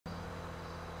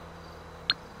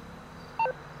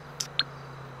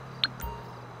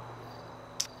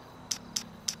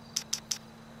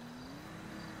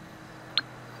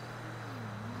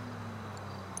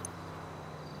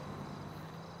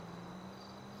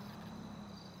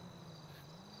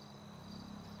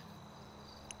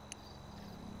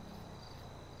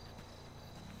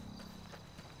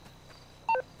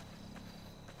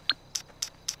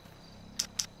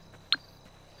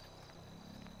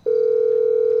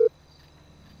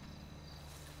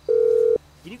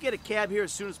get a cab here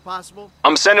as soon as possible?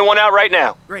 I'm sending one out right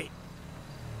now. Great.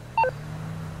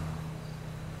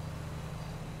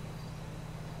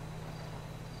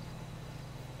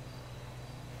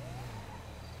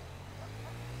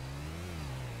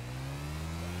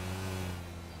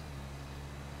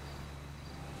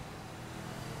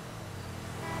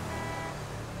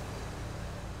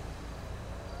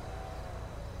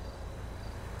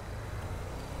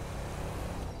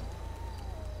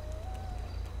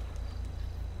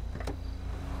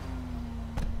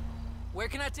 Where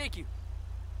can I take you?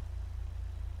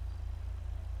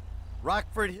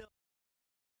 Rockford Hill.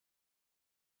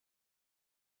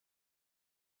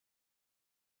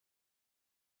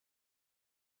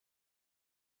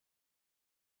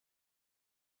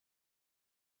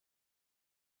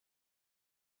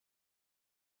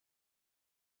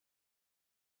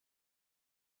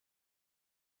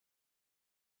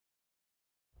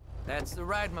 That's the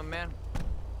ride, my man.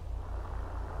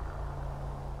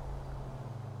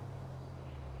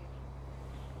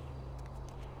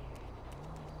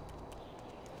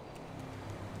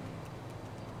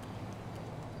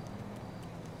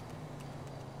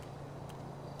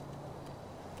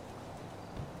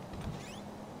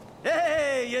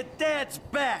 Hey, your dad's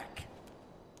back!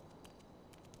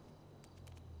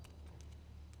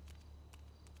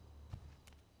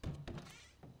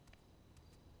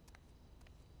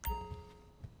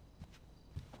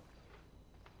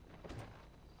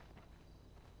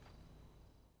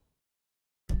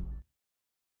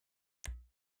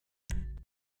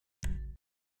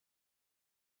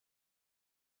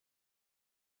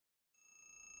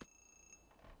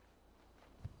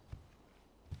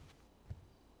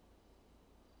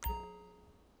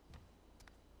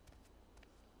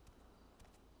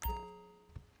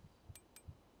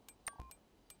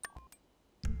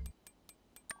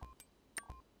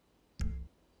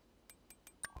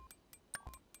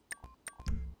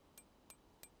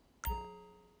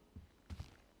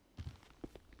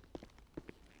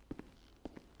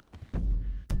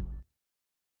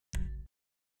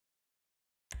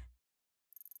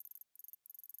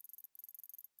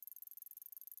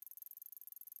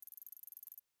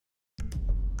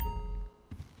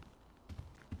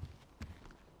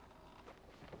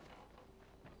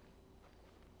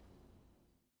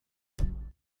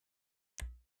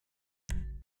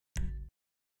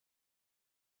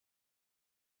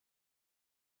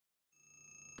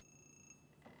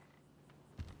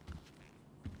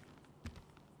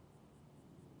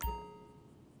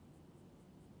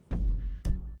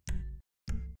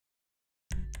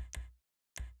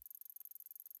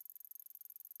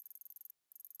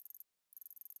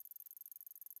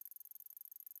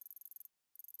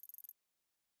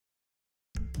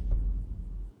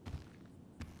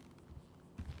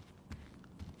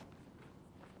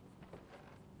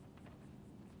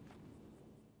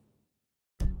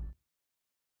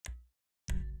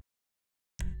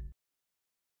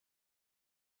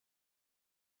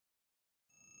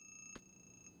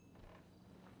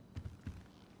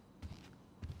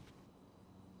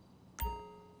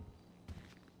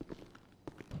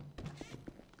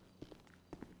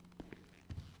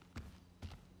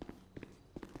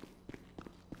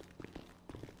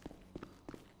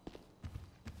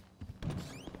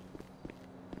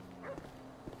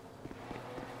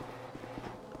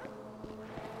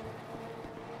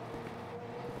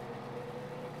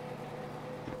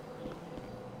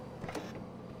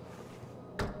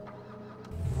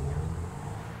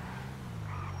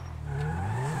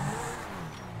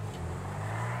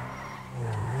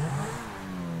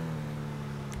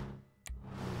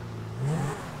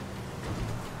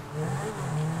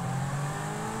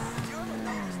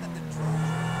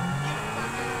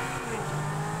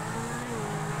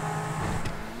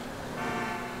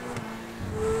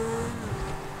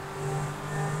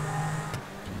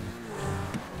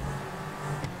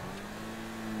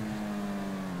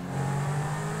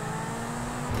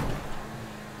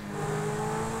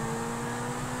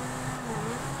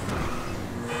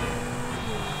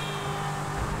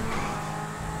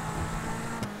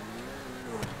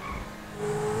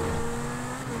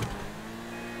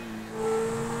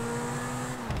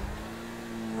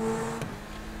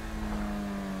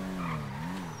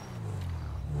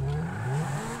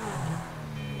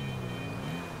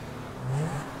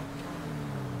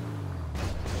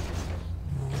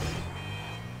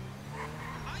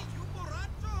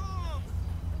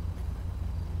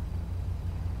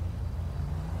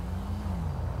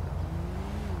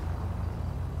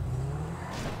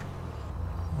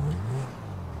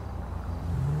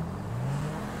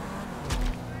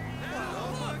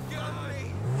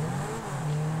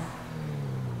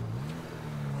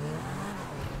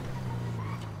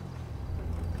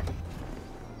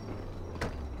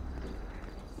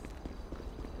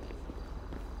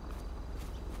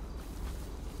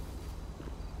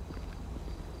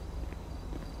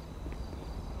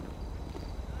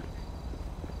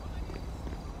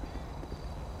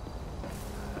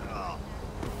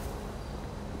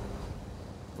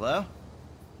 Hello?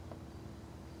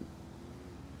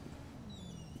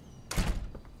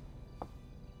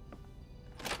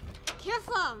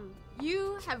 Kifflom,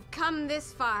 you have come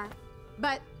this far,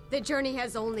 but the journey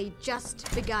has only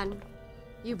just begun.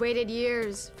 You waited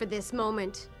years for this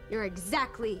moment. You're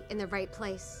exactly in the right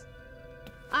place.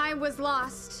 I was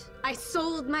lost. I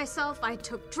sold myself. I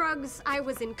took drugs. I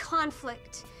was in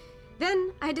conflict.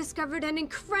 Then I discovered an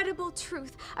incredible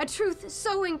truth, a truth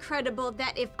so incredible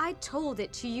that if I told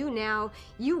it to you now,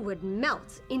 you would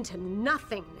melt into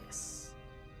nothingness.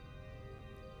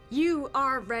 You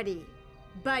are ready,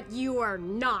 but you are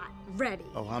not ready.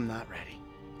 Oh, I'm not ready.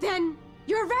 Then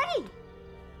you're ready.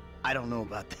 I don't know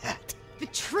about that. The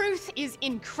truth is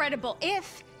incredible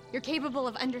if you're capable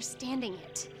of understanding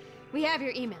it. We have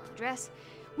your email address.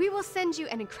 We will send you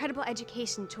an incredible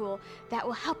education tool that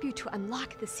will help you to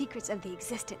unlock the secrets of the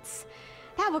existence.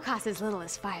 That will cost as little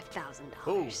as $5,000.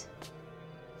 Oh,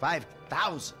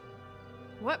 5,000.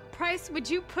 What price would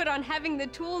you put on having the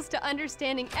tools to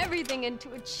understanding everything and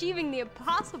to achieving the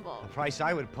impossible? The price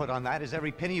I would put on that is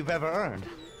every penny you've ever earned.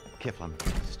 Kifflom,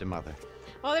 Sister Mother.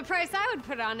 Well, the price I would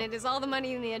put on it is all the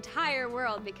money in the entire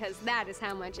world, because that is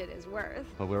how much it is worth.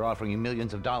 Well, we're offering you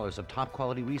millions of dollars of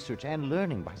top-quality research and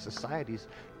learning by society's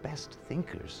best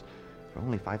thinkers for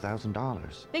only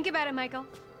 $5,000. Think about it, Michael.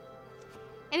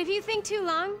 And if you think too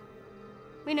long,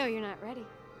 we know you're not ready.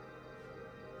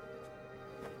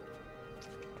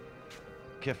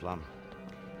 Kifflom.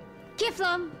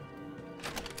 Kifflom!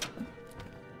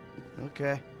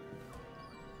 Okay.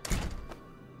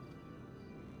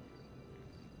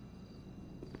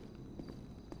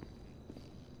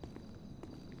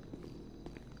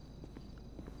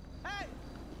 Hey!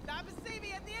 Stop and see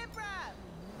me at the Improv!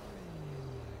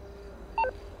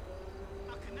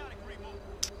 I could not agree more.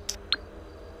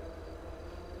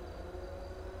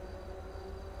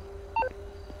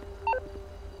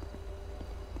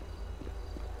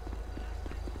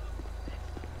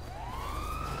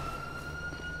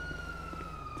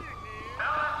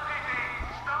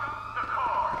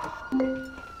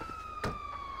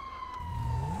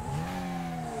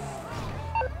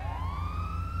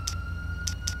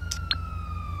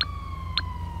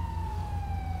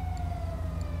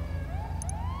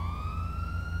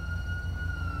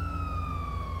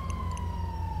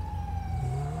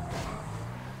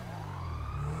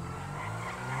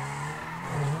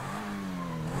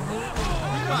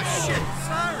 Oh, shit!